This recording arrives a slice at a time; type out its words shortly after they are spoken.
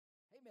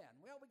Amen.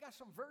 Well, we got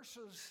some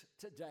verses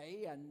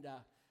today, and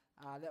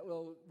that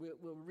we'll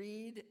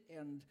read.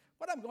 And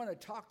what I'm going to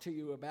talk to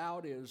you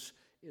about is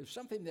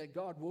something that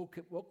God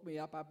woke me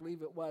up. I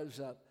believe it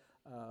was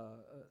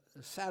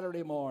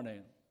Saturday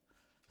morning.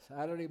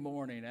 Saturday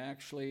morning,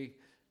 actually,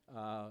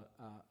 I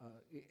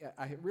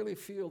really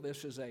feel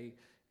this is a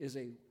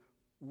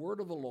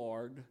word of the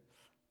Lord.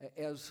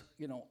 As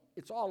you know,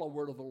 it's all a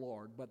word of the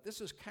Lord, but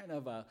this is kind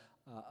of a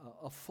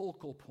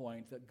focal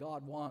point that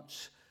God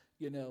wants,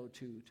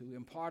 to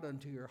impart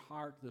unto your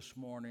heart this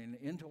morning,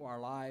 into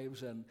our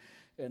lives, and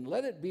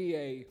let it be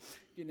a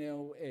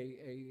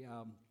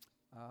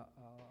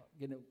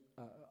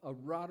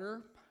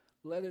rudder.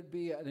 Let it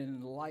be an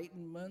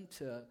enlightenment.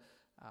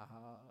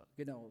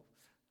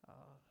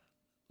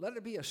 Let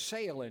it be a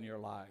sail in your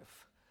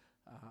life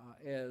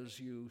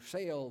as you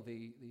sail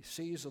the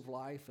seas of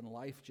life and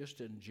life just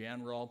in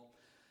general.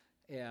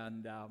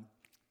 And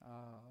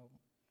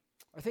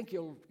I think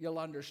you'll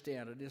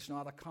understand it. It's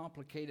not a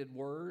complicated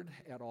word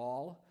at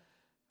all,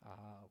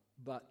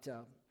 but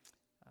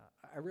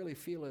I really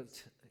feel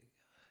it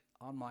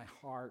on my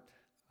heart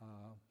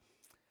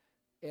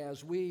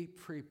as we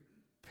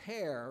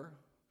prepare.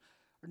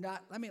 Or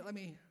not. Let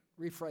me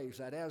rephrase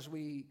that. As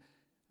we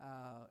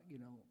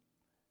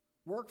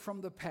work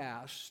from the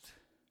past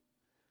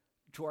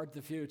toward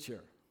the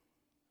future.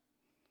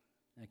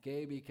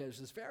 Okay, because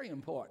it's very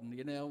important.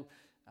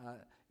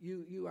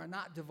 You are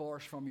not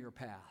divorced from your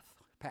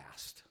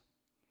past.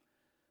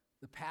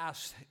 The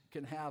past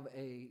can have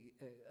a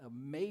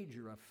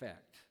major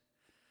effect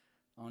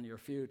on your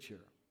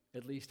future,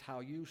 at least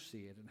how you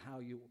see it and how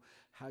you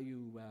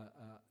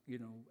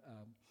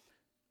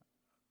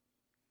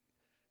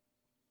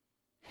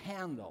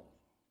handle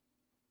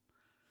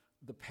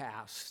the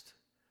past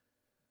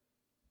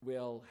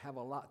will have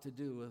a lot to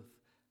do with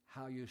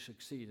how you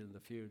succeed in the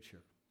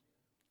future.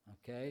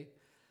 Okay?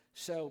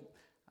 So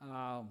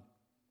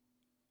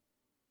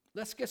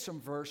let's get some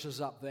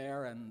verses up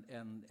there,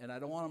 and I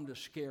don't want them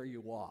to scare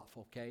you off,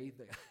 okay?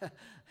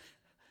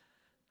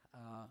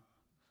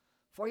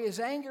 For his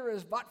anger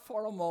is but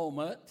for a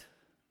moment.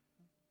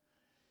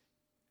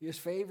 His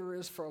favor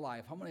is for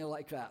life. How many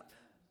like that?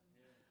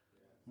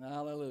 Yeah.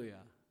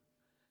 Hallelujah.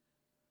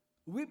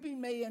 Weeping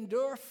may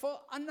endure for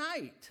a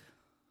night,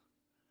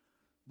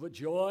 but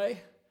joy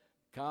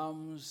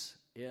comes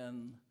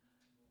in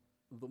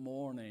the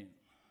morning.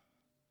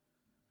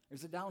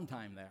 There's a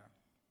downtime there.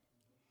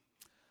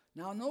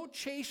 Now, no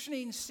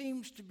chastening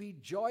seems to be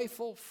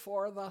joyful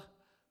for the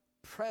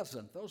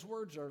present. Those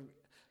words are,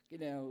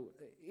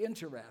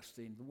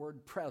 interesting. The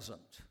word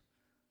present,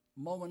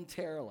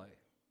 momentarily.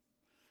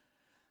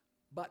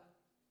 But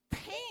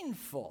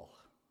painful.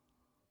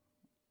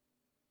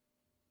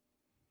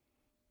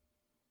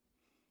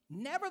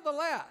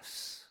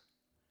 Nevertheless,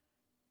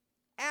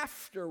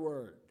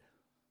 afterward.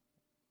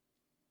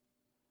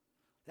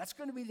 That's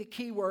going to be the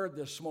key word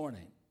this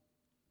morning.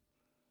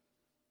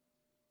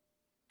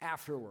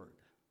 Afterward.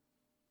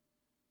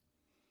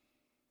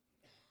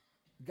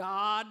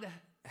 God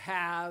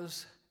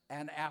has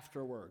an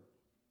afterward.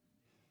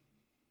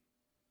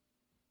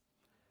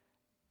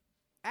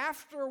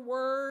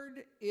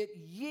 Afterward, it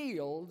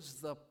yields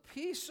the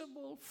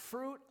peaceable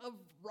fruit of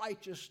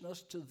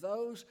righteousness to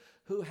those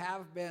who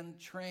have been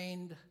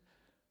trained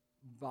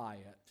by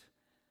it.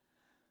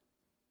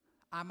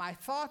 My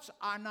thoughts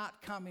are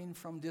not coming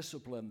from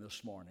discipline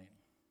this morning.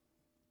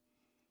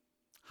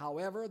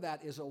 However,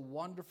 that is a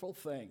wonderful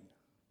thing.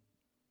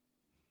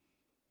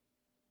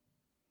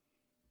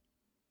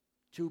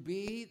 To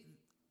be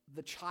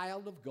the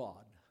child of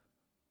God.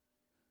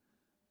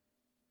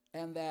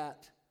 And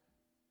that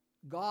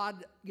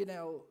God,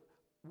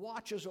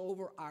 watches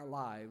over our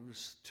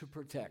lives to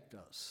protect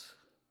us.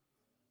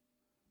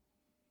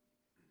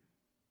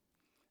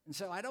 And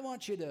so I don't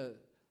want you to,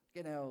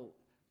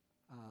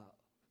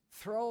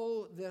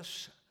 throw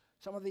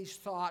some of these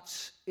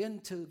thoughts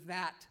into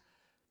that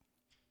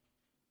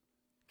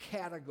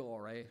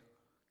category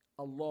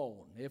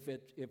alone. If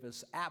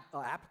it's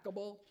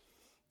applicable,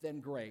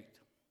 then great.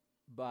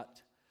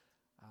 But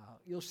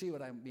you'll see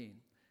what I mean.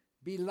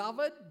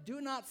 Beloved, do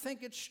not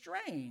think it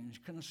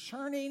strange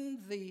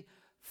concerning the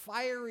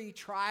fiery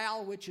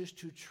trial which is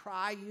to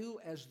try you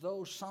as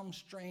though some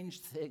strange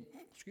thing,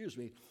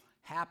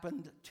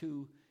 happened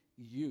to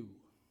you.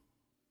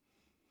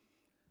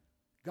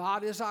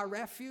 God is our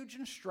refuge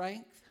and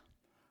strength,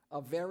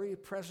 a very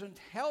present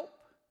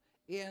help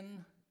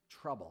in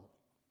trouble.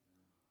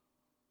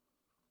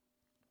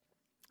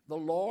 The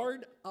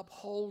Lord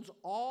upholds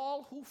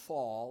all who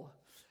fall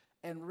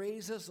and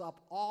raises up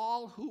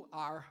all who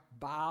are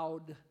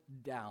bowed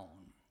down.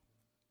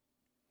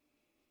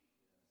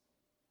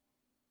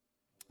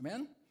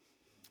 Amen?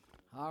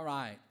 All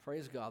right.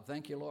 Praise God.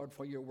 Thank you, Lord,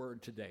 for your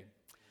word today.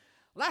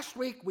 Last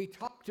week we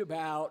talked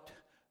about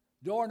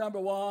door number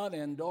 1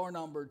 and door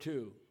number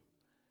 2.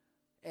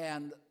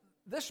 And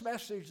this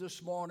message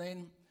this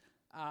morning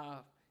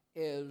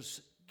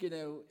is,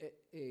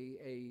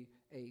 a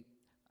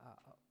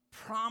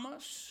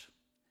promise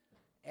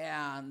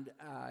and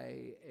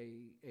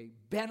a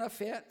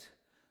benefit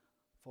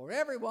for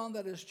everyone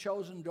that has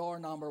chosen door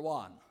number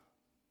 1.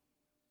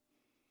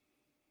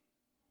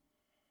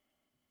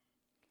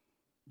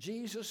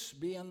 Jesus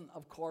being,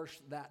 of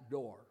course, that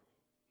door.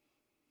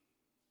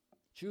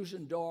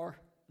 Choosing door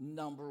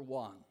number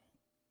 1.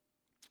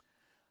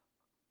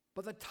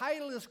 But the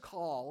title is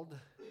called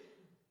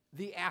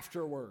The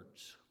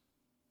Afterwards.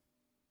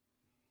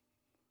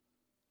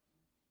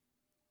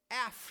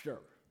 After.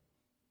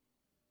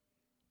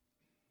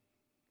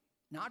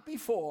 Not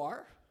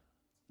before,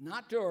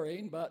 not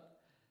during, but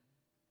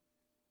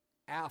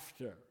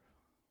after.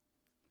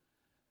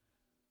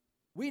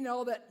 We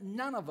know that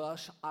none of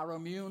us are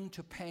immune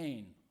to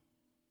pain.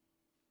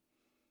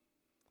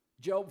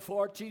 Job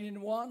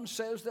 14:1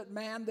 says that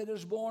man that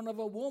is born of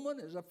a woman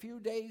is a few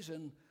days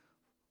and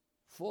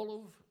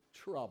full of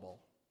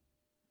trouble.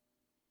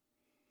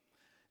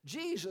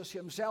 Jesus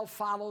himself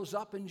follows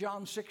up in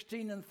John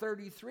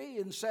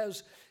 16:33 and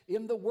says,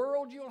 in the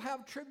world you'll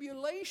have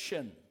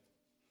tribulation,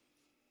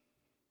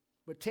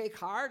 but take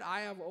heart,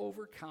 I have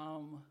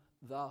overcome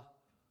the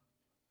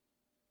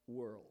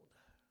world.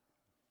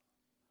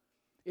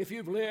 If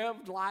you've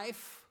lived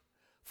life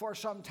for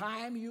some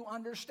time, you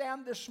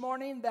understand this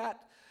morning that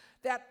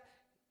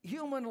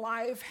human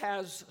life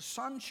has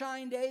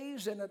sunshine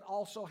days and it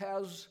also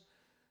has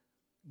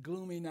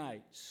gloomy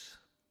nights.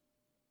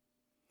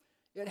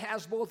 It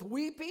has both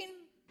weeping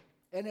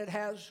and it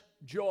has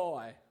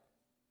joy.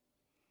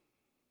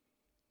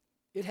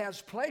 It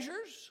has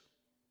pleasures,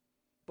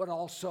 but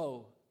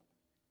also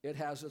it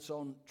has its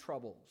own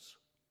troubles.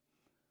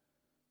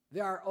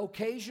 There are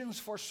occasions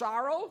for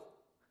sorrow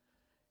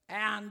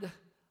and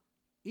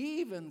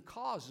even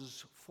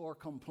causes for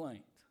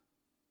complaint.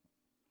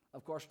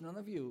 Of course, none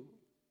of you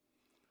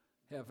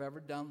have ever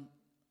done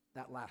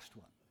that last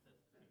one.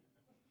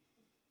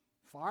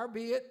 Far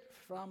be it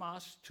from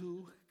us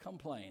to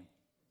complain.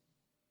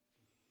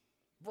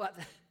 But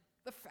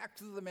the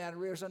fact of the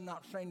matter is, I'm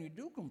not saying you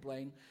do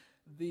complain,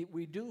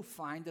 we do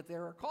find that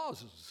there are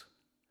causes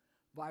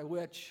by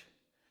which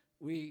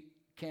we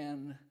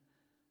can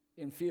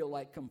and feel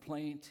like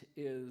complaint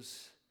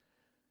is,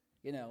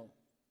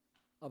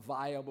 a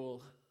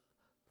viable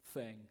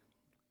thing.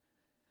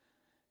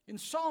 In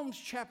Psalms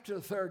chapter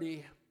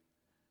 30,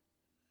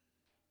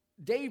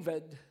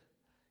 David,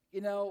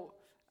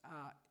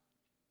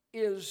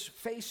 is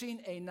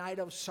facing a night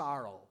of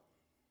sorrow.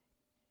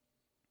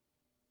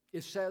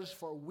 It says,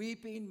 for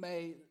weeping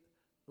may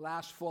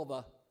last for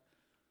the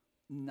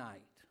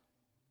night.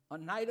 A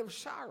night of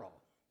sorrow.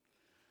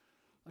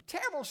 A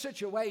terrible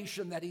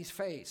situation that he's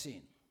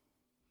facing.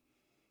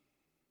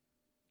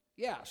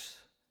 Yes,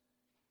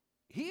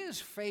 he is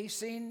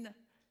facing,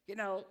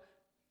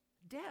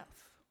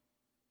 death.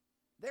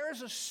 There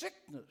is a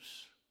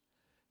sickness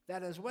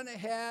that has went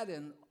ahead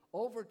and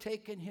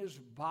overtaken his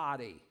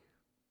body.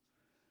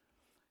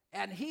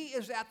 And he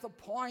is at the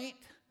point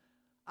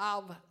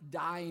of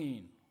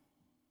dying.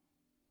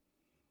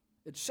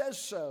 It says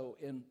so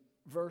in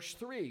verse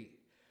 3.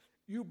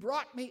 You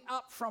brought me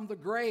up from the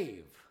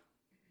grave.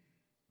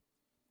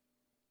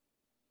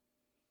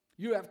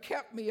 You have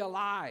kept me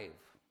alive,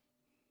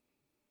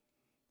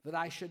 that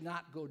I should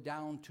not go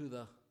down to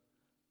the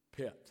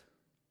pit.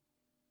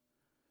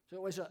 So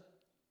it was a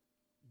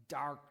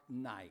dark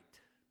night.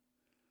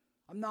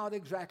 I'm not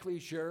exactly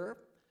sure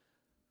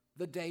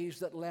the days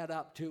that led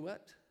up to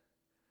it,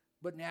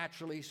 but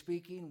naturally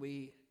speaking,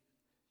 we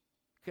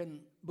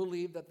can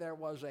believe that there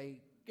was a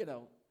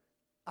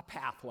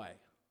pathway.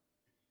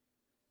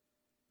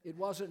 It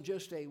wasn't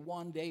just a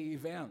one-day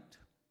event.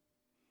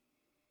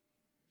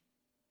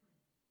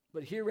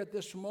 But here at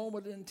this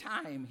moment in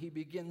time, he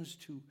begins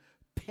to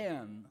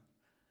pen,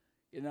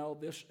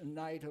 this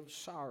night of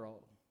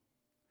sorrow.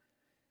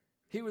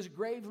 He was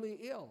gravely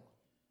ill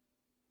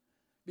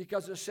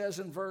because it says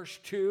in verse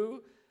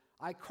 2,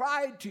 I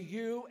cried to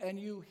you and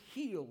you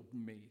healed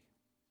me.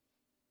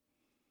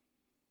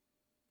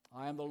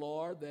 I am the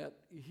Lord that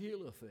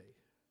healeth thee.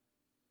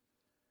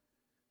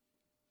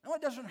 Now,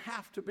 it doesn't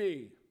have to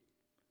be,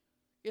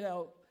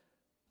 an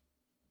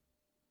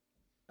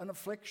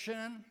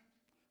affliction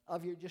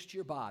of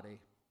your body.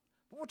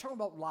 But we're talking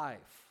about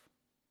life.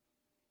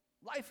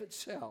 Life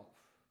itself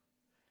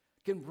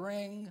can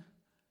bring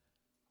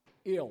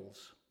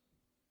ills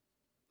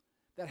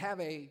that have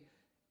a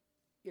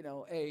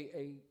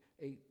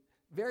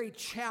very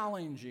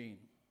challenging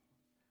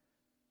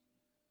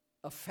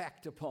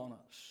effect upon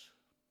us,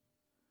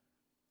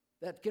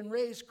 that can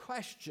raise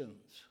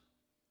questions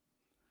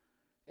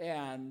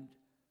and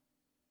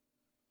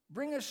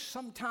bring us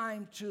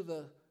sometime to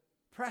the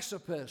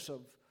precipice of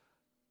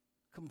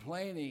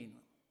complaining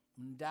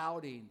and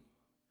doubting,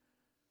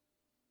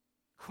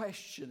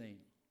 questioning.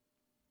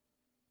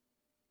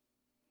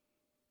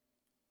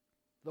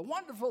 The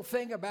wonderful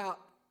thing about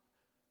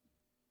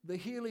the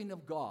healing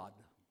of God,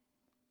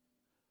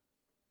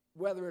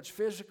 whether it's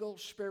physical,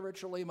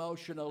 spiritual,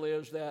 emotional,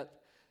 is that,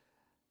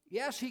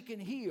 yes, he can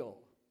heal,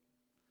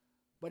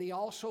 but he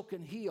also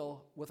can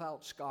heal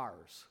without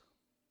scars.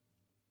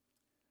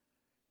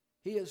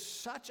 He is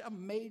such a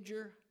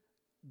major,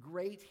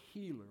 great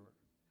healer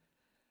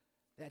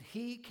that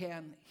he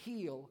can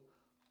heal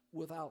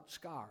without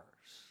scars.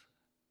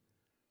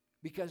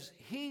 Because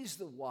he's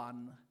the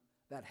one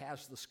that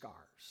has the scars,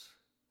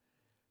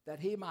 that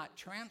he might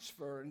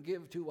transfer and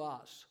give to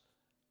us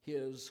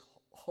his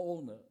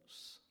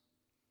wholeness.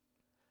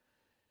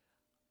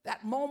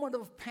 That moment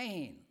of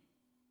pain,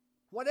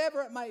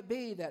 whatever it might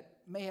be that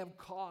may have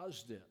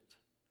caused it.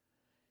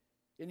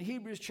 In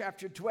Hebrews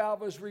chapter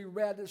 12, as we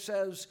read, it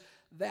says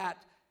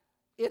that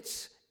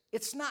it's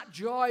not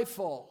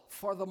joyful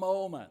for the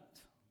moment.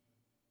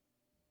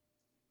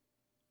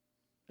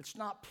 It's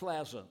not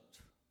pleasant.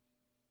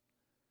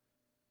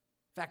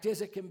 Fact is,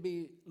 it can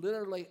be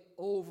literally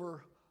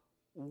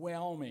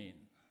overwhelming.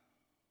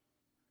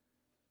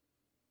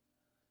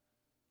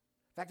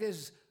 Fact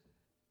is,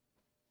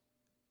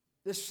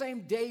 this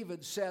same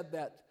David said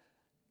that,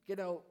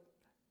 there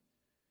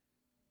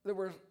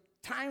were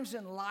times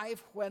in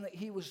life when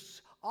he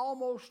was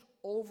almost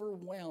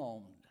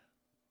overwhelmed.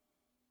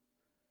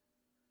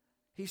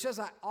 He says,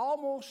 I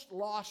almost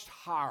lost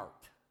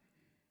heart.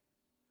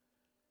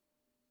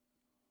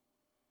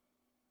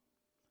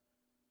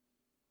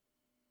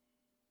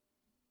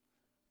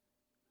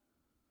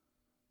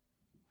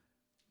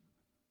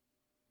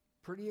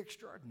 Pretty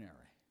extraordinary.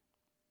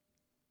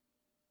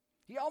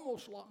 He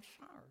almost lost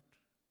heart.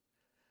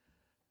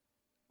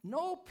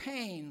 No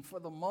pain for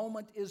the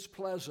moment is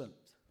pleasant.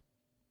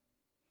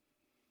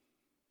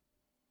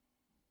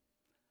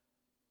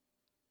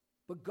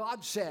 But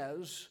God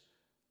says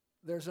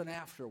there's an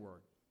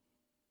afterward.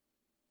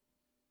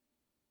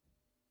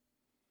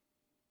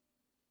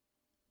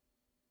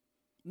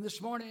 And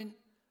this morning,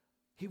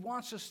 he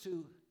wants us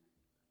to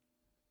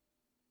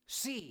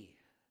see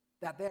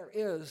that there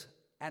is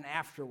an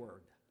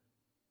afterward.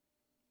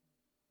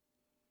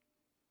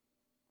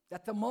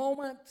 That the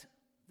moment,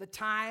 the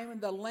time,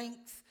 and the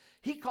length,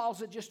 he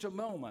calls it just a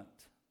moment,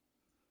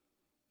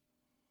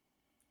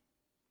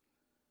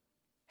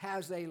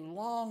 has a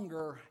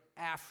longer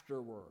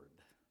afterward.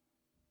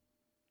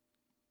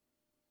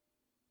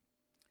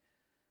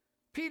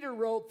 Peter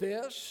wrote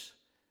this,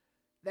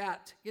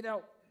 that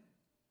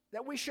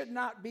we should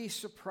not be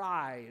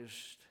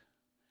surprised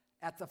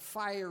at the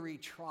fiery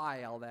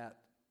trial that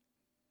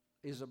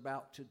is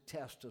about to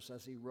test us,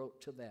 as he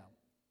wrote to them.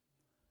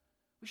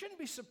 We shouldn't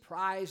be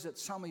surprised at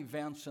some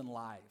events in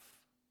life.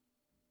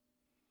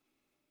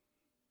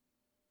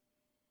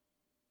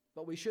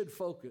 But we should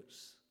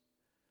focus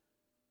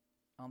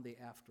on the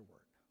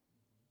afterward.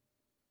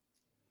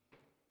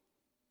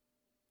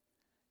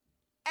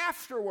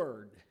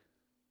 Afterward,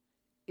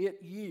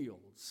 it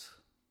yields.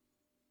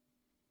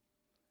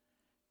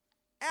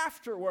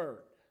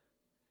 Afterward,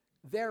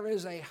 there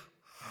is a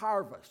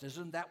harvest.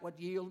 Isn't that what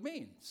yield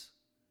means?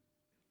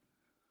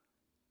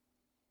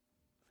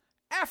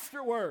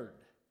 Afterward,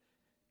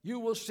 you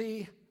will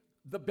see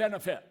the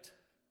benefit.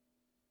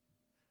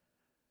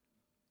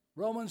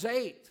 Romans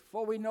 8,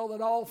 for we know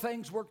that all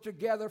things work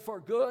together for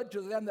good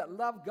to them that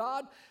love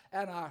God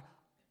and are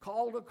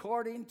called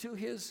according to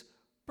his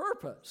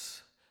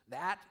purpose.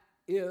 That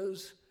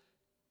is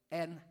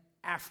an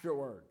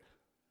afterward.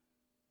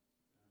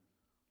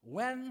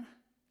 When,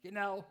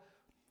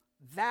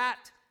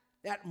 that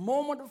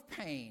moment of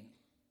pain,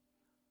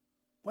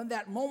 when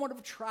that moment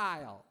of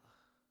trial,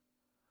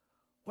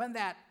 when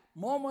that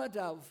moment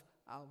of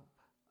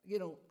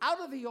out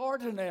of the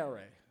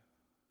ordinary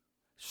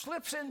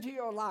slips into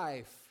your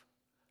life,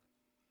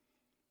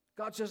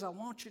 God says, I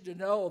want you to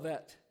know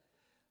that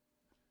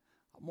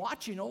I'm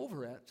watching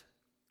over it,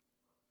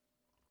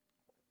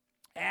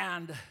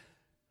 and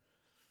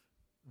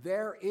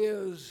there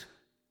is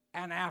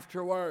an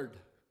afterward.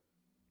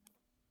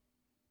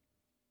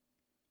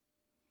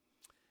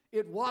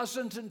 It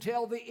wasn't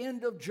until the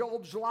end of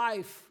Job's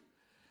life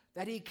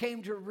that he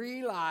came to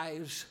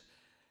realize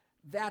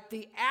that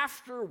the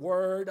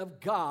afterword of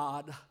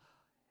God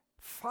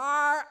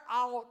far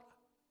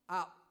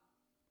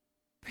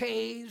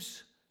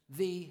outpays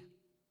the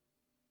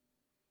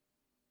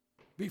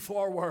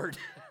beforeword.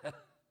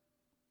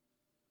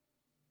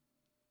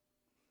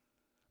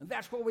 And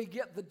that's where we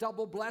get the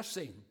double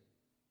blessing.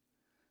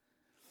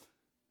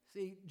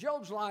 See,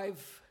 Job's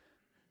life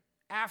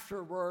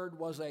afterward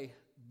was a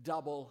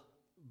double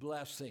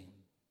blessing.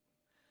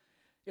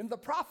 In the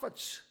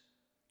prophets,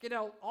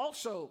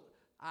 also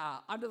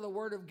under the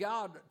Word of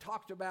God,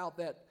 talked about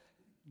that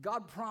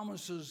God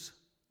promises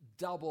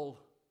double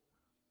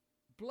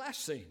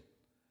blessing.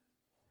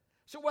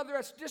 So whether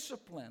it's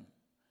discipline,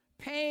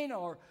 pain,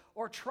 or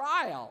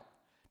trial,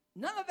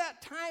 none of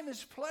that time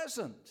is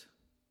pleasant.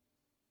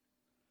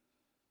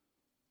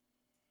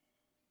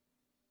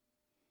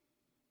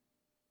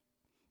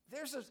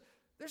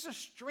 There's a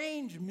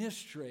strange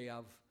mystery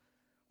of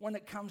when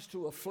it comes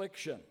to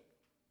affliction.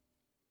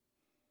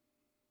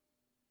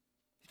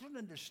 You don't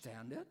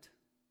understand it.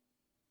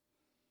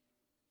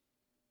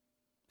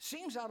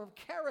 Seems out of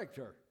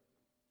character.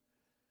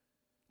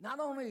 Not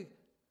only,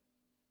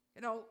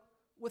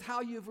 with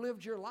how you've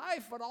lived your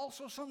life, but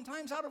also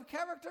sometimes out of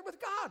character with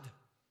God.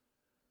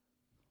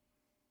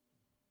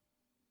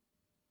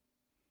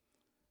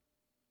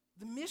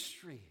 The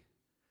mystery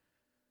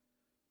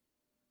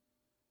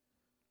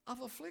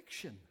of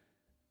affliction.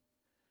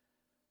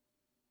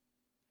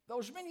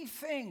 Those many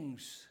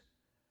things,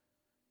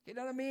 you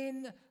know what I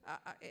mean,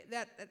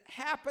 that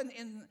happen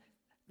in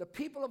the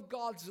people of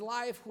God's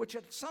life, which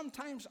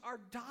sometimes are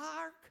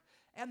dark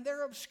and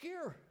they're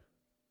obscure.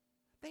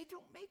 They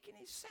don't make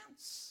any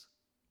sense.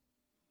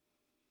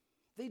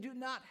 They do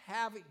not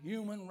have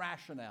human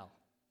rationale.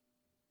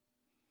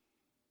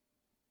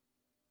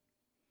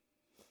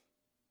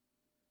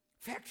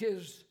 Fact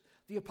is,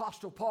 the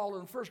Apostle Paul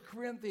in 1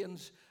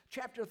 Corinthians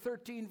chapter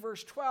 13,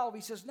 verse 12,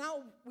 he says,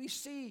 now we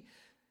see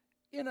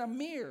in a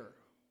mirror,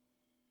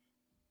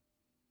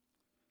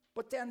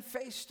 but then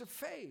face to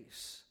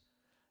face.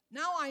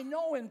 Now I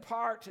know in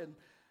part, and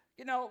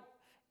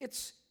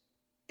it's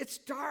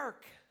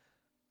dark.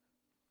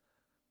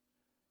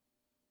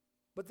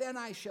 But then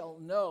I shall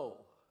know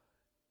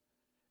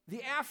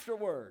the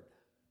afterward.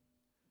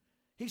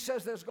 He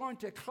says there's going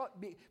to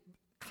be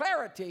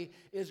clarity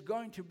is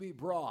going to be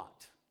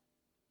brought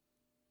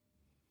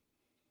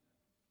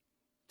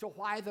to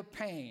why the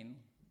pain,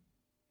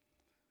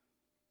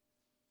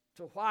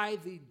 to why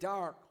the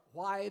dark,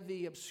 why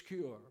the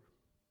obscure.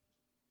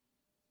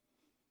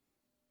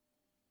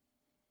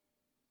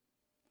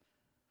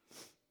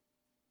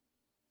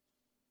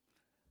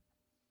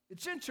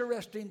 It's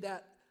interesting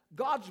that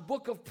God's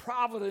book of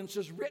providence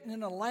is written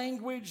in a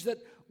language that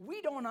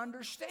we don't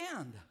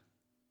understand.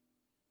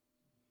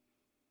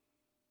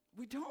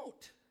 We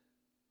don't.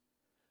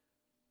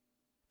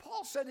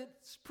 Paul said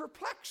it's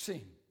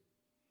perplexing.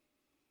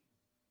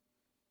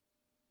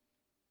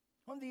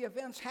 When the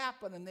events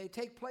happen and they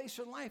take place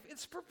in life,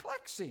 it's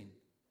perplexing.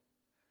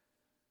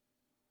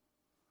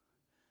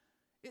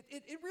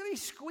 It really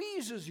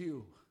squeezes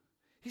you.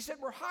 He said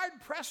we're hard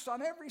pressed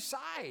on every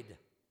side.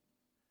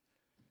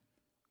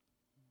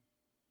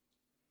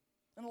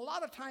 And a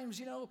lot of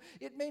times,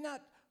 it may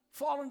not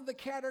fall into the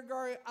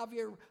category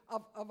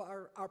of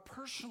our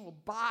personal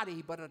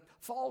body, but it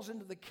falls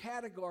into the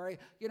category,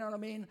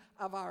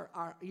 of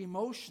our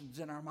emotions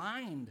and our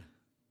mind.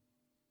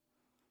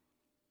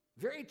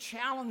 Very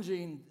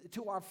challenging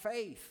to our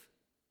faith.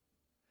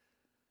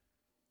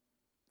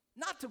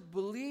 Not to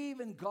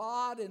believe in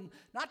God and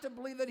not to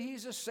believe that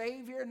He's a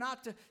Savior,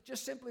 not to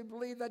just simply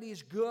believe that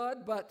He's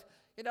good, but,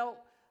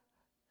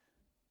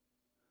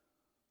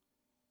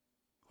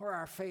 where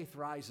our faith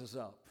rises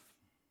up.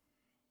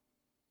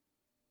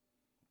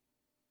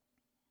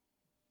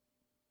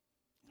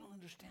 I don't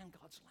understand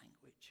God's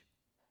language.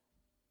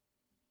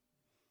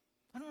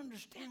 I don't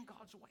understand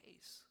God's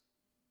ways.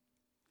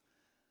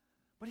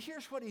 But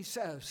here's what He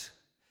says.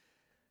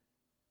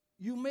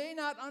 You may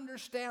not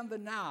understand the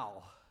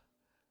now,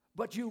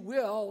 but you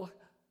will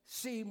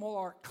see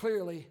more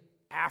clearly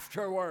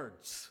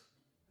afterwards.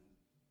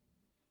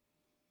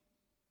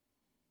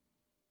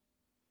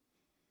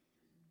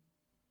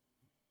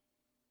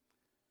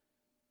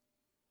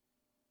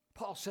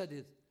 Paul said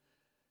it.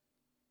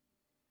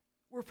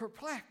 We're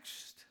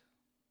perplexed.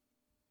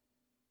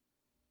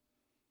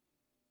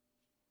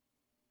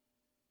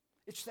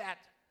 It's that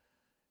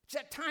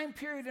time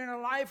period in our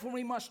life when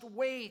we must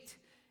wait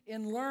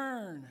and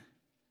learn.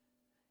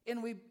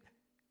 And we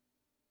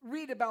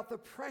read about the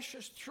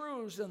precious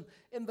truths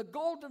and the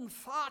golden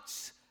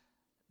thoughts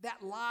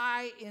that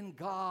lie in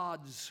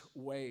God's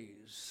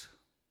ways.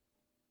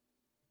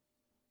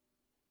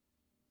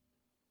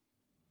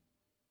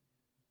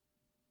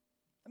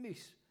 Let me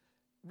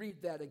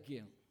read that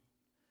again.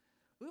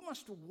 We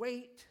must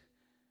wait,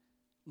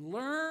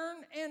 learn,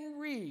 and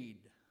read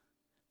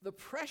the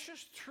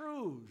precious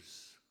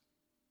truths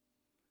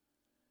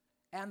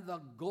and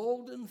the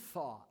golden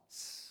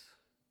thoughts.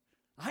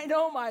 I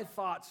know my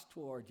thoughts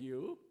toward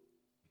you.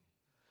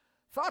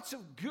 Thoughts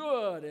of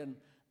good and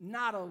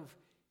not of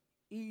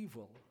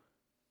evil.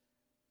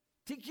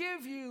 To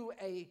give you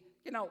a,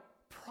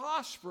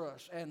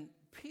 prosperous and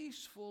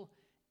peaceful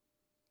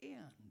end.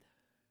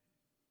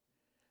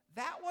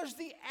 That was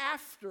the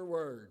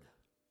afterword.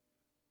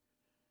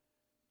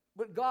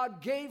 But God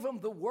gave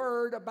him the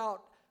word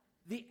about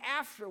the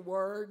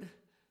afterward,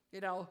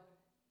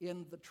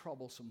 in the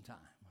troublesome time.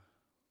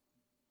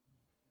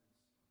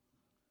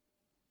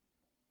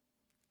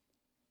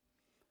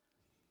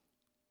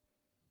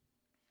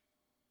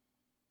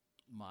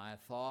 My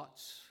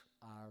thoughts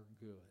are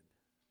good.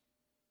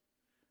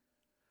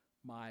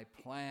 My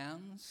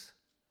plans,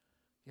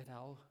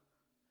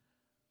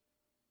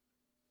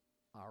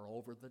 are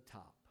over the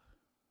top.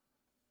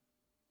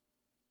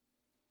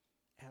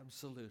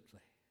 Absolutely.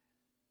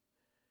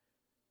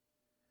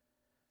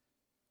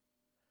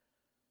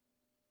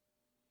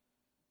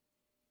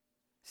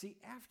 See,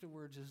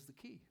 afterwards is the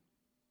key.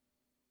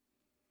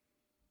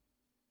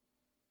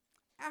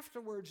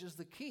 Afterwards is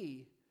the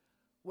key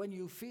when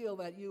you feel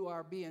that you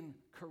are being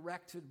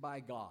corrected by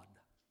God.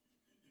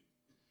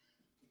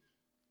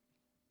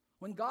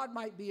 When God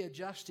might be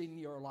adjusting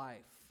your life.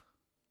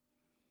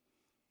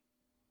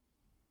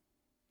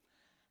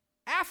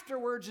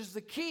 Afterwards is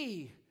the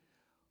key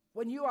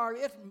when you are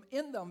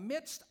in the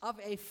midst of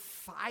a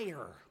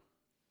fire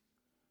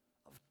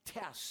of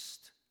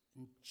test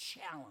and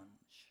challenge.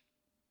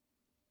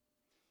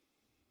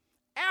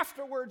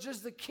 afterwards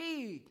is the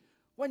key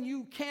when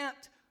you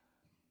can't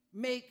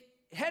make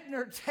head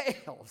nor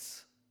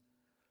tails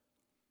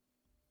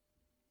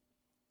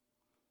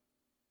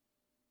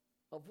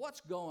of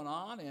what's going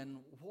on and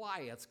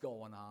why it's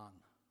going on.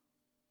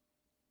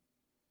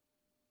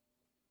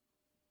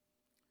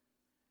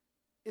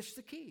 It's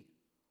the key.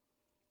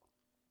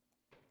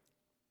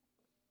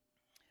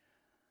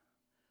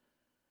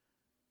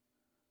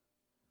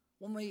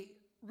 When we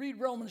read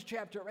Romans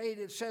chapter 8,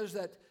 it says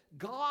that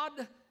God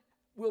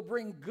will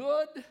bring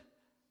good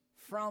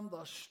from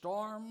the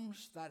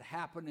storms that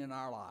happen in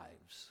our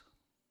lives.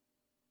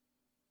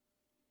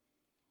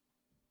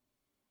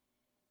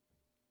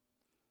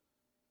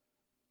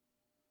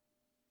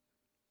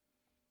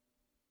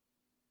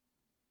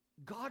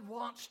 God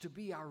wants to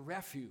be our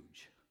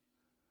refuge.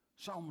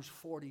 Psalms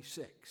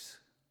 46.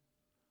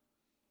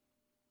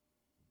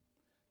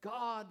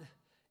 God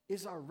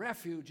is our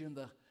refuge in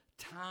the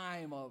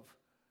time of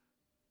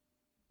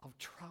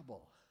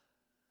trouble.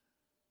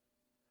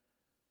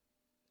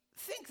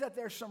 Think that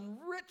there's some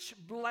rich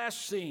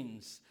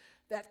blessings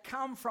that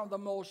come from the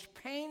most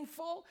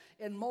painful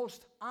and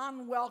most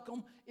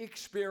unwelcome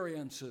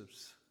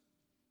experiences.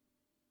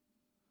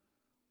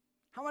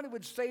 How many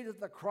would say that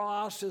the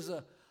cross is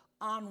an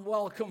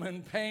unwelcome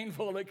and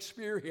painful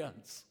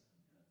experience?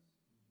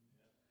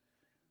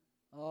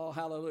 Oh,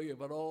 hallelujah.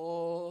 But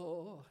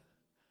oh,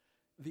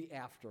 the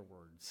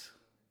afterwards.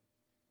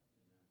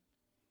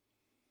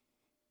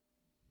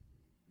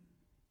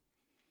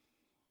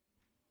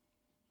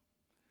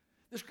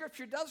 The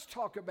scripture does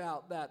talk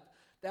about that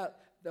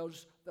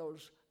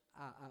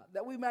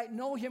we might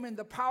know him in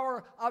the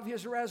power of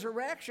his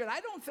resurrection. I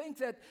don't think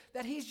that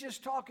he's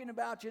just talking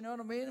about, you know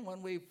what I mean,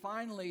 when we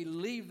finally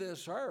leave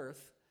this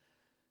earth.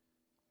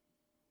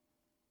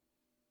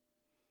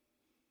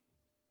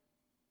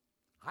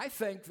 I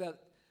think that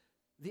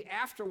the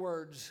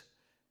afterwards,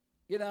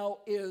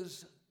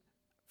 is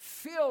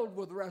filled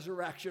with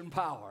resurrection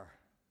power.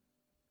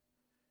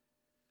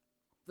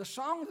 The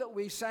song that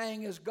we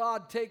sang is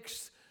God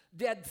takes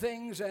dead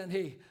things and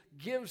he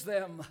gives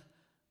them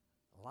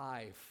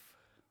life.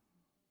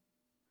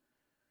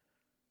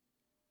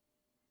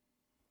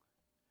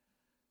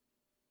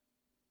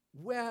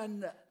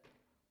 When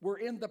we're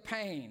in the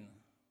pain,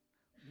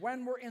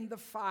 when we're in the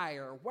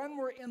fire, when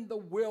we're in the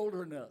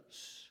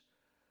wilderness,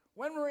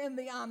 when we're in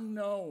the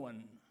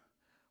unknown,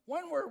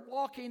 when we're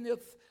walking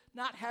with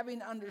not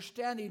having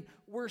understanding,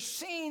 we're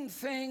seeing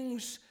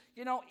things,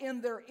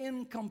 in their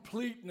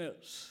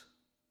incompleteness.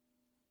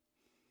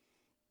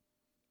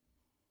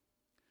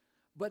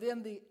 But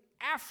in the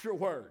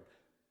afterward,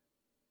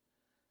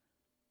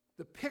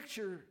 the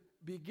picture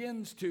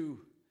begins to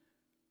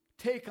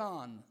take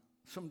on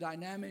some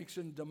dynamics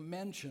and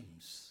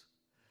dimensions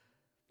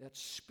that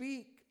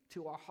speak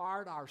to our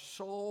heart, our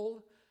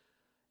soul,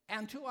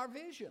 and to our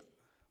vision.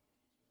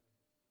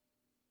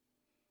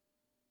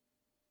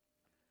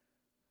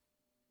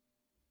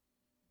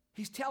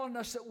 He's telling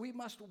us that we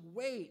must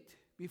wait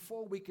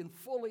before we can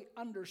fully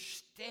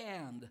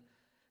understand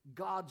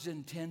God's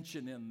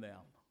intention in them.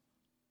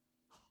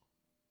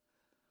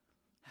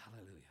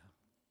 Hallelujah.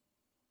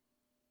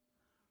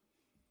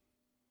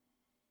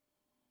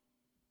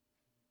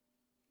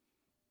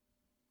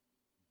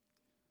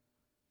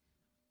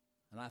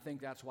 And I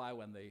think that's why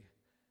when the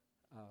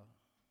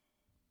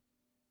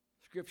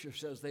scripture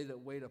says, they that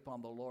wait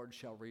upon the Lord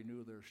shall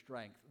renew their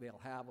strength, they'll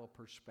have a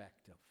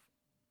perspective.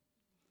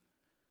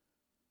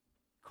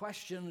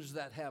 Questions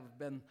that have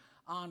been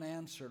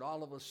unanswered,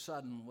 all of a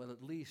sudden,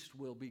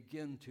 will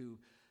begin to,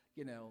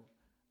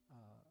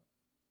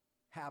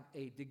 have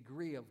a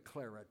degree of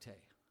clarity.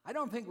 I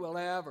don't think we'll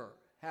ever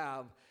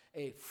have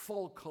a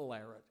full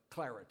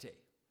clarity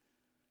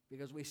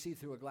because we see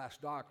through a glass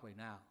darkly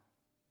now.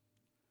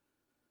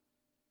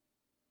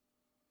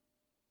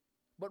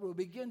 But we'll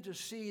begin to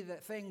see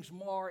that things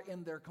more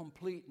in their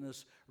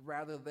completeness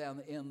rather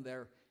than in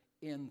their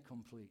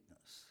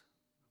incompleteness.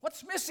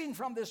 What's missing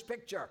from this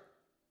picture?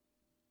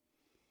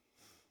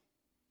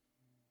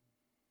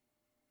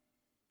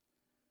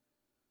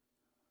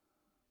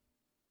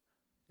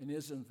 And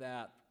isn't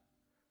that,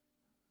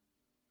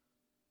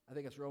 I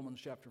think it's Romans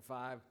chapter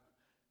 5,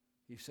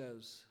 he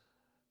says,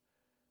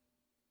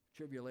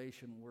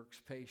 tribulation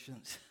works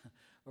patience,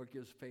 or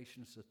gives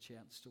patience a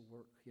chance to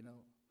work, and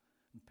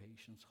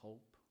patience,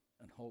 hope,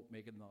 and hope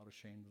maketh not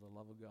ashamed of the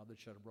love of God that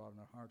shed abroad in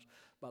our hearts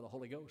by the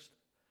Holy Ghost.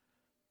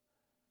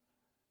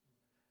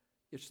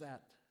 It's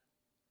that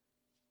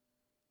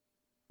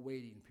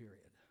waiting period.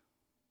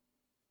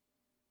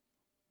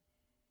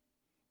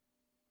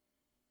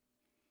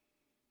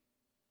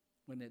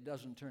 When it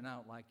doesn't turn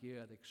out like you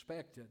had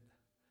expected,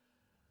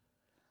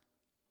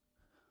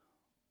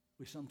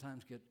 we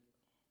sometimes get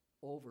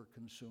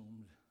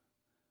overconsumed.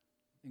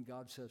 And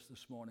God says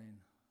this morning,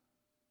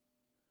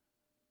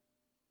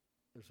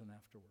 there's an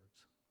afterwards.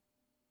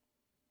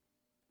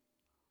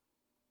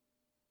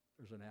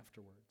 There's an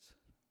afterwards.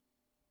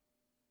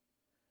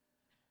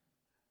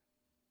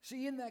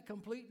 See, in that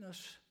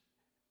completeness,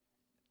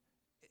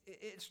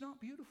 it's not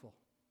beautiful.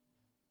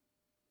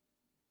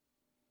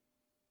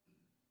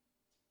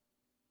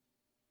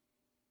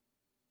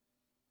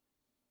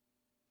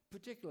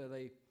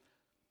 particularly,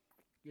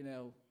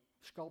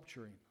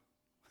 sculpturing.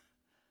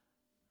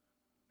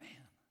 Man,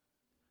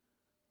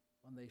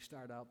 when they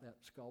start out that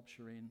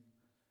sculpturing,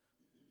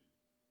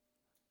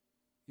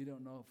 you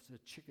don't know if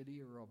it's a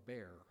chickadee or a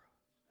bear.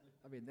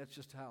 I mean, that's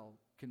just how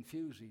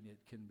confusing it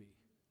can be.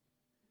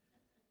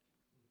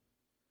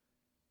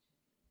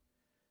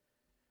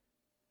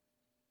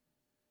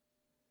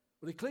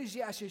 Well,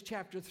 Ecclesiastes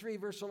chapter 3,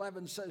 verse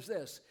 11 says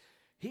this: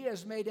 He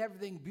has made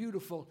everything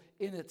beautiful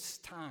in its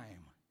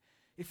time.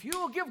 If you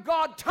will give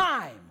God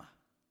time,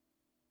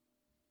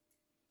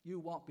 you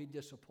won't be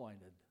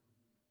disappointed.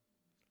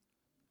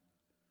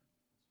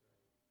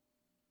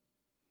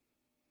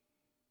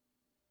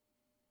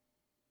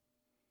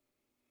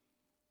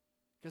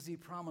 Because he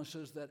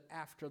promises that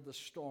after the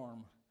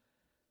storm,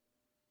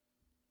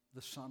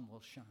 the sun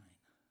will shine.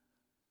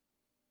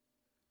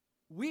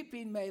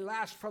 Weeping may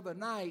last for the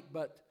night,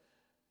 but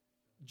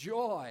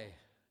joy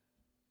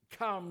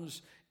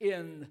comes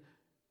in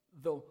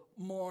the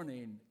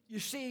morning. You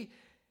see,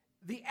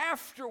 the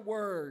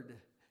afterword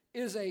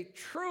is a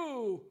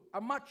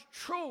much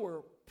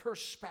truer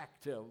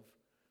perspective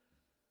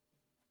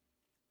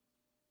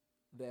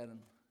than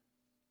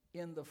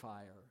in the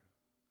fire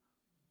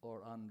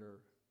or under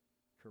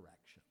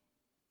correction.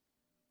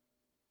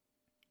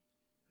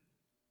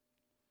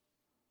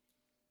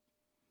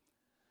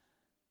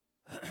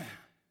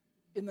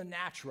 In the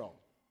natural,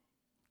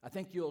 I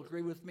think you'll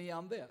agree with me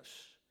on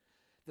this,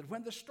 that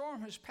when the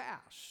storm has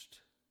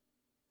passed,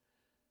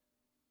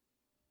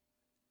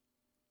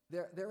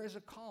 there is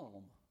a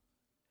calm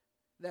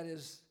that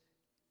is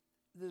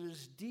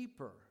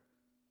deeper.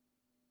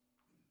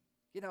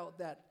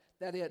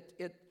 That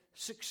it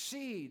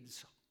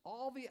succeeds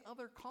all the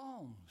other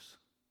calms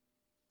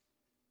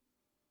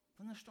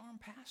when the storm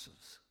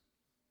passes.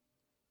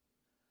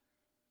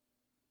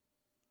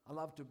 I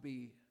love to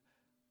be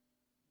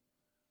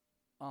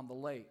on the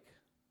lake,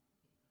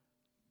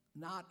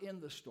 not in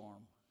the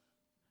storm,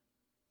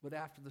 but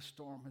after the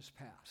storm has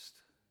passed,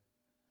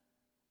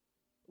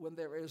 when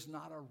there is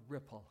not a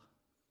ripple.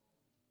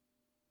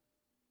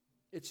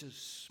 It's as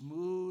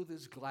smooth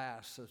as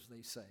glass, as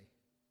they say.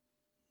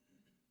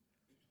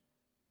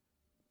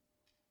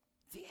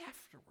 The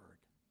afterward.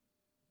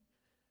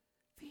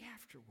 The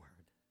afterward.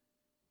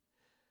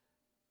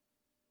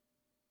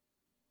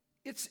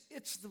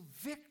 It's the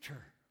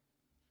victor.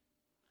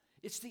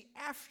 It's the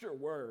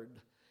afterward,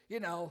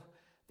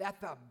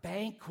 that the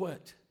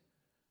banquet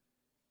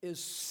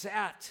is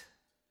set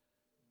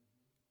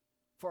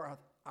for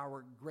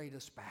our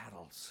greatest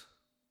battles.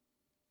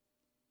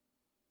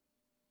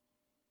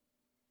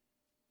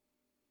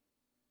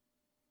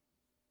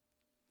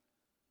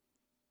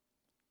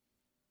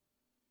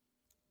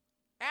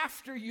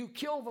 After you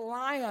kill the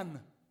lion,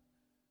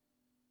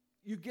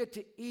 you get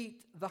to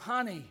eat the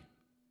honey.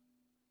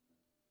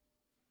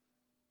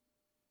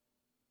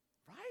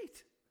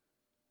 Right?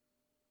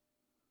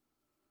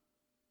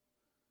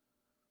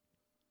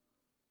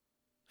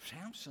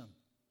 Samson.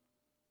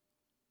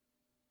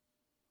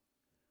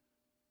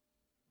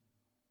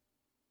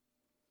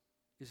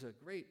 Is a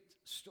great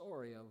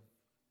story of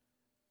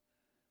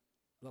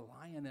the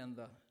lion and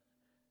the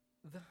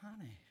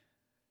honey.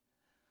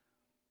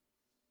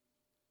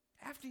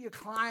 After you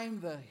climb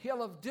the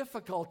hill of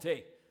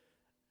difficulty,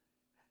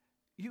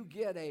 you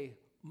get a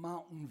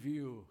mountain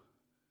view.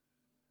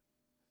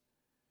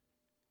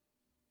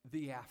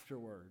 The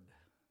afterward.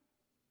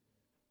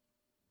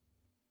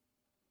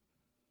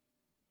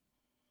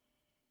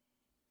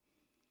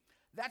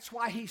 That's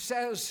why he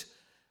says,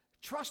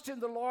 trust in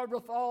the Lord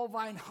with all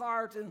thine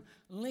heart and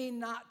lean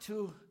not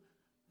to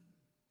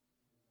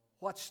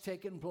what's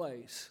taken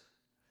place.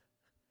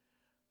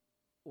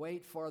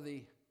 Wait for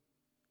the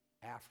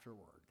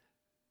afterward.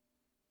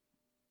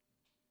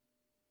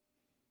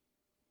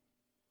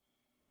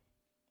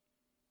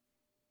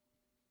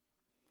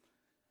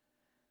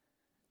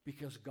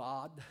 Because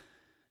God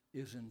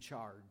is in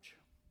charge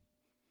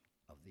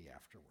of the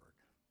afterward.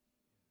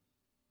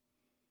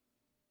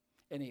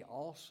 And he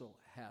also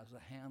has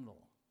a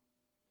handle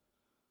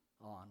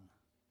on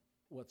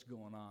what's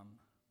going on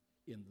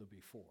in the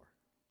before.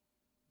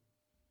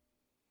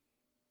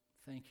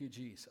 Thank you,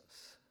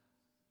 Jesus.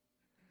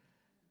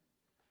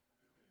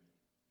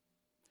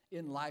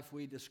 In life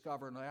we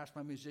discover, and I asked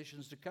my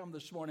musicians to come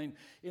this morning,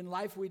 in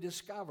life we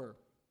discover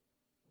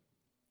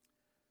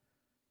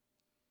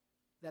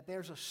that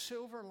there's a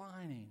silver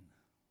lining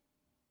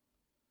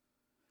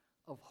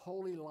of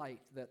holy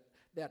light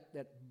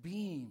that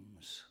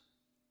beams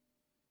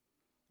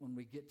when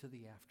we get to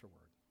the afterward.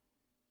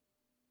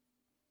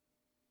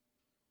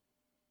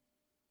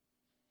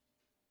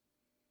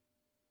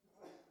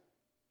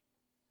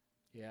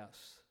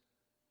 Yes.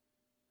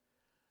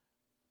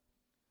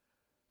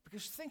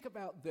 Because think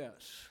about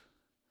this.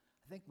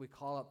 I think we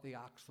call it the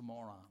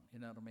oxymoron, you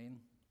know what I mean?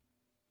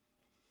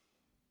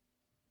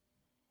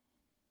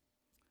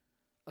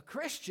 A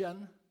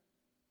Christian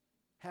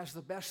has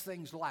the best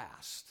things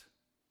last.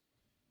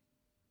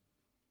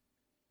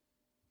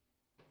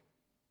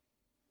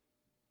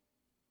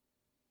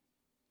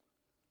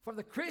 For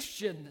the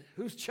Christian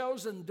who's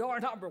chosen door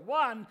number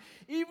one,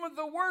 even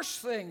the worst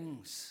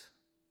things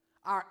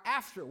are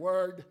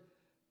afterward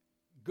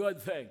good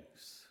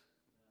things.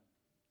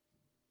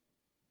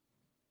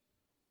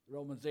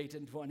 Romans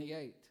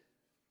 8:28.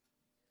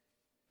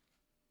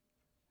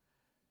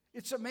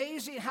 It's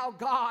amazing how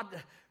God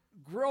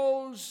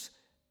grows,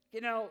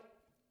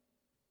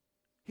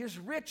 his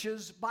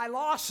riches by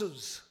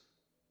losses.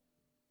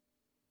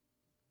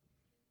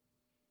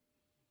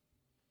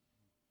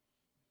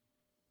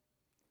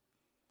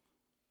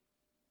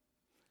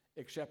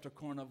 Except a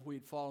corn of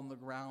wheat fall on the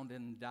ground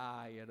and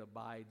die, it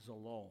abides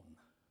alone.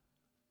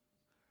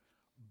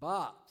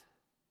 But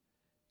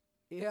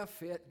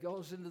if it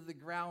goes into the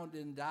ground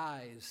and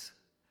dies,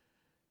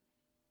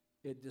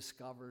 it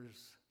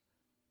discovers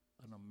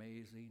an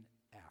amazing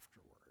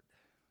afterward,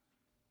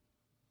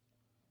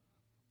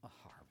 a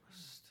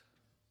harvest.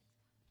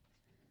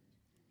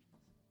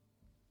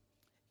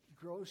 He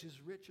grows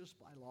his riches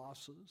by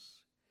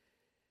losses.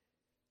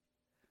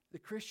 The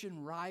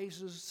Christian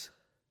rises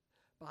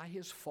by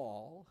his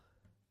fall.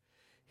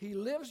 He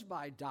lives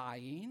by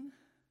dying,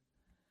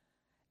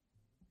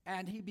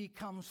 and he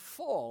becomes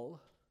full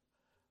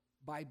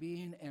by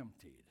being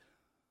emptied.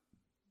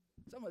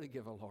 Somebody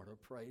give the Lord a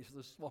praise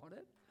this morning.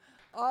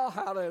 Oh,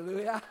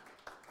 hallelujah.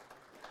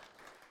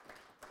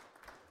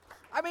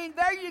 I mean,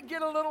 there you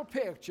get a little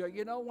picture,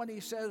 when he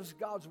says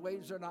God's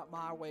ways are not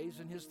my ways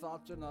and his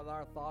thoughts are not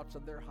our thoughts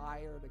and they're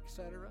higher,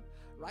 etc.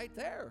 Right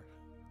there.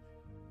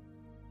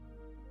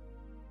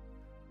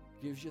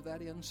 Gives you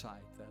that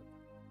insight that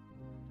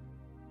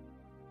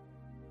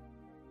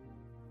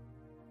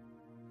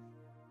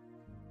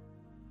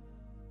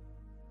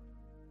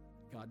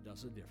God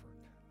does it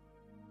different,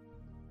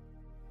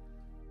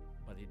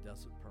 but he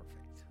does it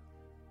perfect.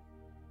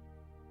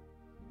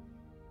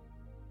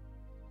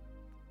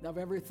 Now,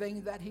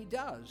 everything that he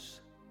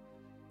does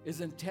is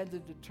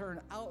intended to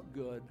turn out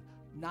good,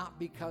 not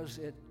because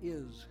it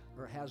is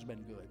or has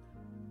been good.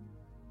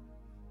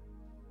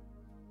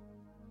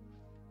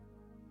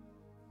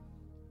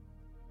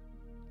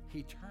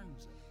 He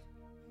turns it.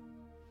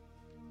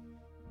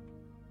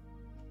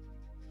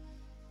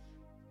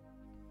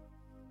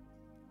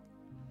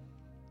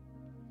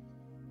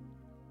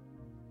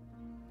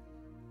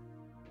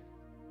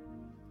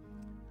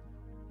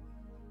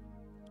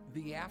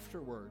 The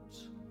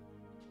afterwards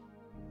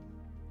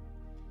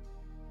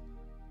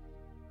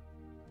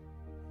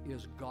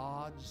is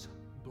God's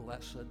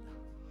blessed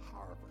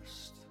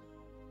harvest.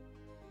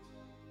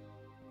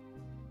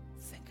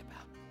 Think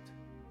about it.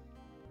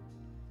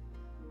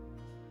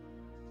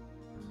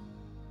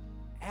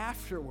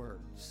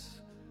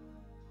 Afterwards,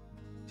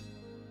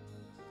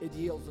 it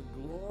yields a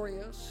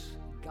glorious,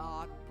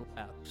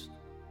 God-blessed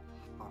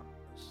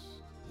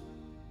harvest.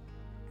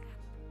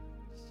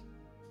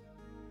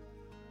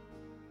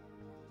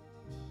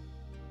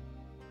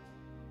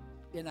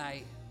 And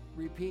I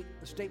repeat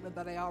the statement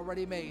that I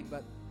already made,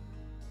 but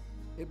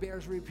it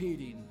bears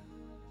repeating.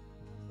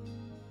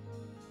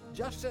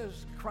 Just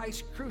as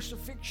Christ's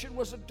crucifixion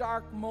was a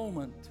dark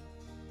moment,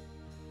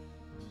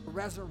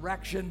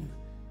 resurrection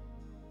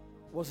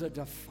was a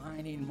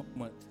defining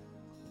moment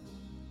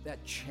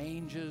that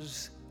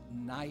changes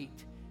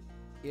night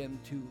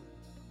into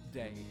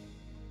day.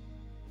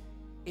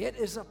 It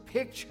is a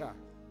picture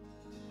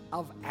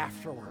of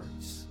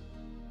afterwards.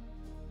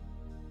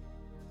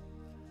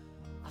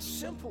 A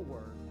simple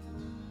word,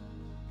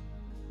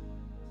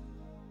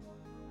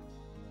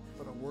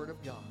 but a word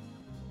of God.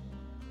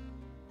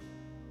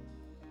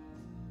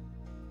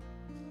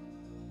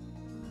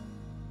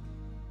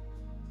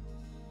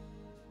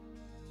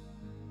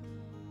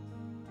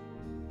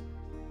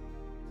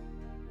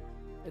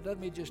 And let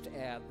me just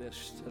add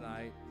this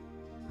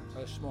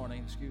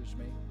morning, excuse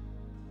me.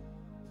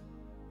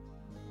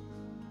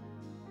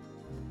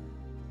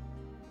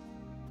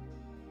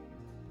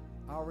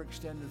 Our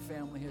extended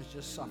family has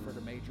just suffered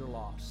a major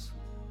loss.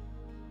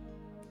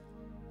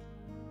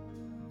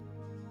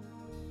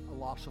 A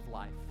loss of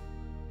life.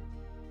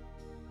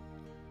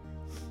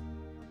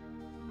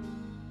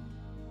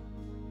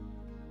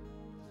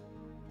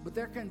 But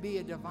there can be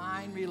a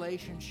divine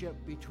relationship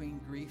between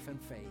grief and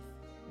faith.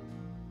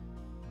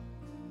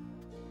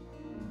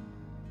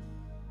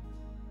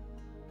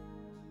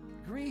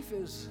 Grief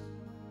is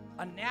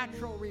a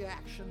natural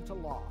reaction to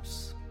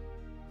loss.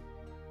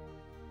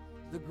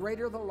 The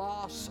greater the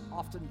loss,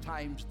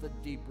 oftentimes the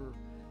deeper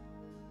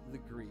the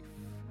grief.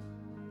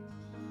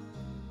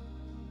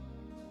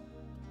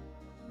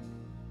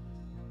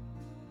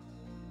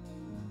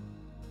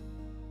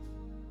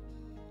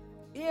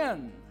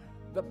 In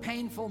the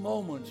painful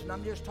moments, and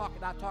I'm just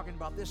not talking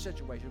about this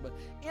situation, but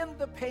in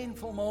the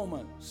painful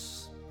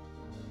moments,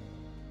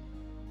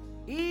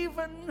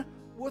 even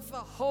with the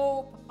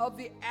hope of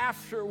the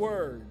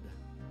afterward,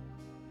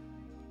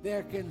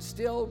 there can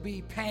still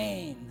be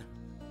pain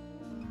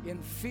in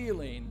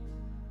feeling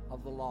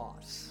of the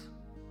loss.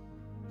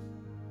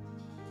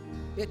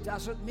 It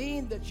doesn't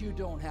mean that you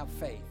don't have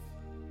faith.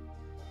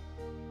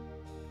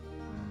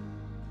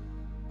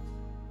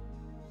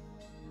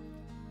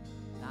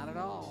 Not at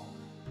all.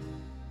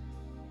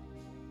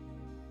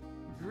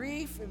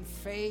 life and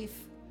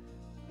faith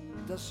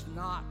does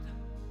not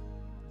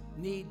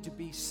need to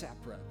be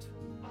separate.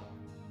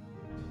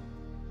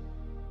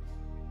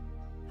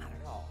 Not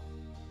at all.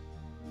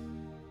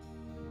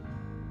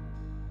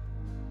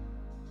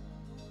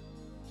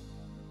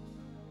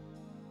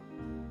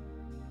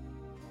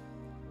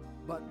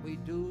 But we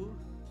do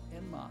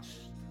and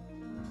must,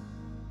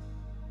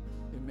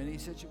 in many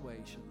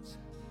situations,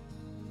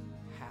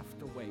 have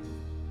to wait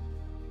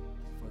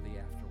for the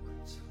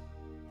afterwards.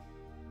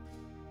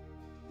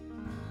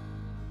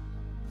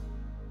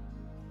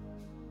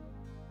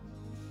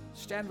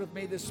 Stand with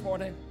me this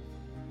morning.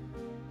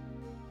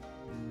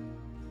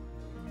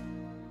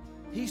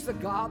 He's the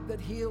God that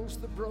heals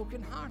the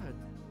brokenhearted.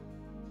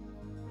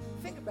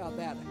 Think about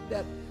that.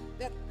 That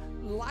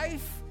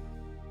life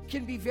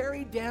can be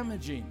very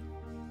damaging.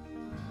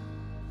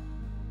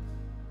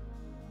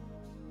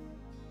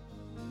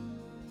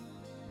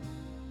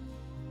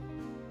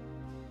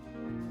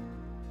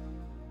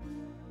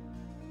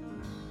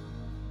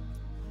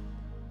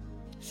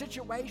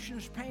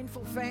 Situations,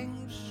 painful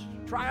things,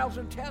 trials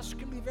and tests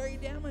can be very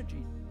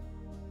damaging.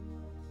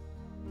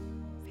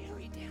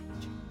 Very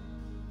damaging.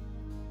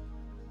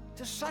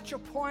 To such a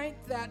point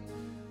that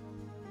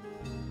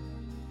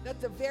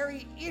the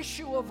very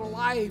issue of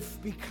life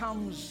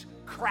becomes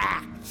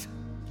cracked.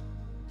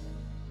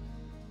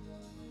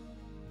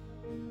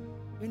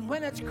 And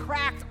when it's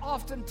cracked,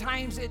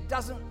 oftentimes it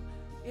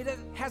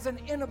has an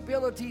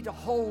inability to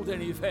hold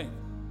anything.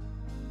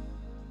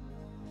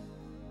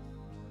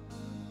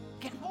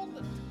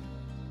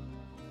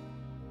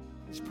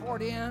 It's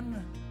poured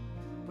in,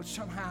 but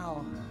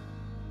somehow,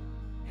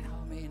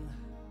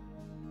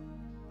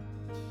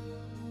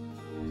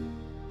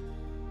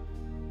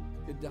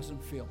 it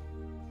doesn't feel.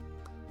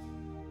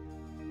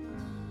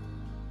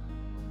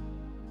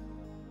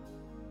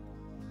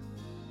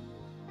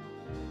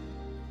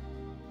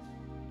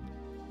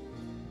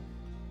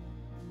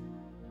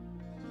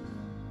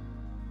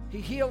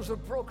 He heals the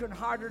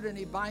brokenhearted and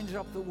he binds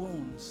up the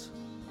wounds.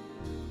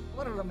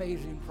 What an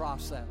amazing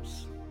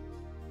process.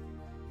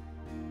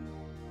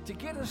 To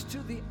get us to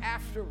the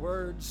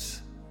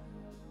afterwards,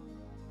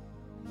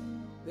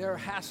 there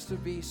has to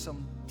be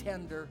some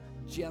tender,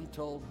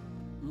 gentle,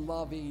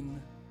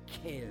 loving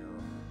care.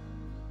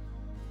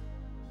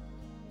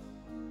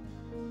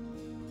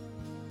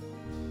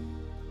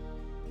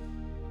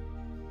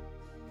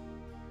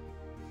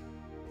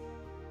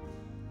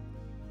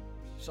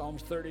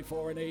 Psalms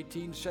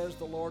 34:18 says,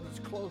 "The Lord is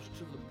close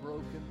to the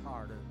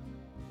brokenhearted."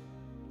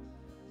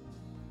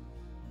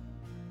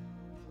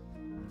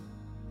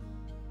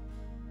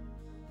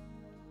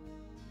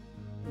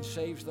 And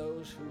saves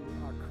those who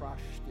are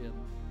crushed in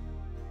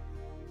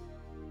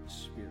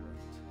spirit.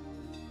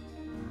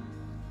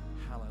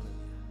 Hallelujah.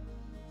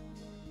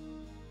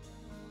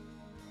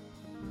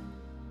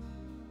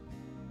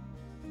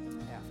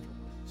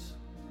 Afterwards.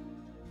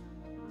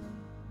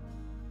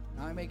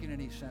 Now, am I making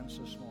any sense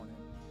this morning?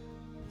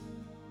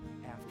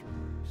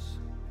 Afterwards.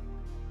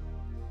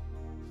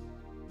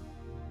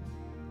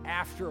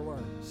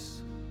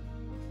 Afterwards.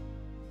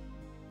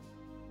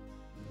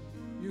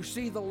 You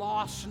see the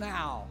loss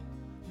now.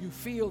 You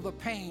feel the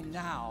pain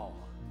now.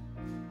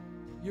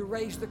 You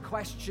raise the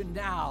question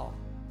now.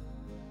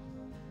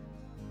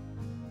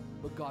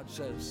 But God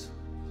says,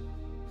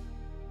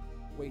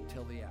 wait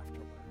till the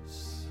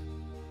afterwards.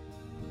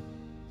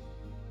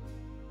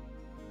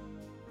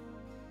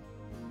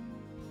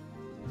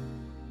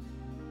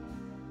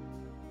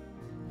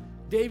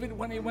 David,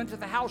 when he went to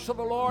the house of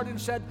the Lord and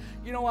said,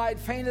 I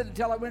had fainted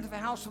until I went to the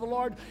house of the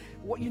Lord,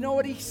 you know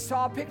what he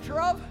saw a picture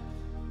of?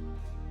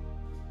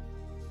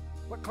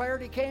 What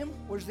clarity came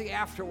was the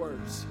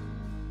afterwards.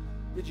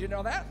 Did you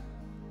know that?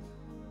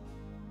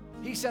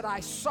 He said,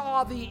 I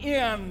saw the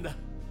end.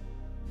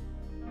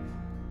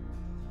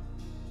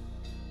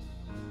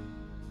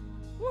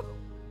 Woo.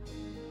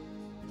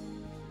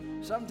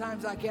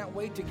 Sometimes I can't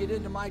wait to get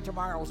into my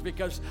tomorrows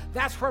because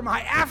that's where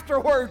my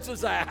afterwards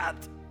is at.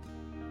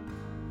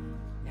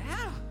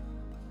 Yeah.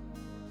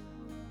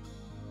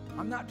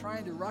 I'm not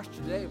trying to rush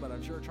today, but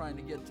I'm sure trying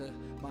to get to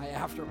my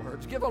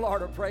afterwards. Give the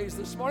Lord a praise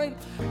this morning.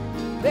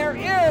 There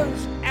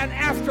is an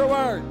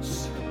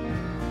afterwards.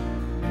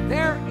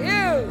 There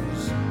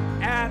is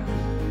an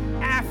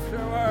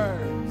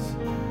afterwards.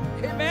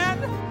 Amen?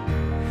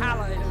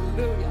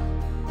 Hallelujah.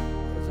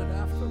 There's an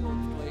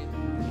afterwards,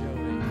 Clayton,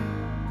 Jody.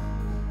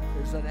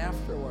 There's an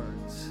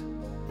afterwards.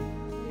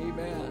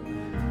 Amen.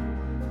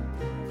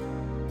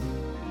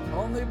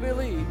 Only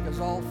believe,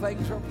 because all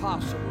things are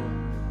possible.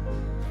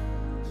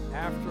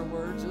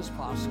 Afterwards is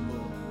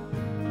possible.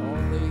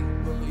 Only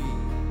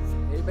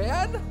believe.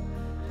 Amen?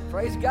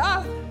 Praise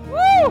God.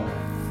 Woo!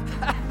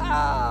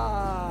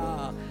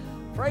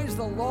 Praise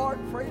the Lord.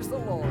 Praise the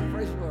Lord.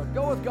 Praise the Lord.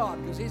 Go with God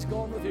because He's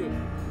going with you.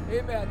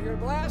 Amen. You're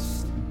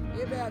blessed.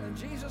 Amen. In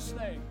Jesus'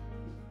 name.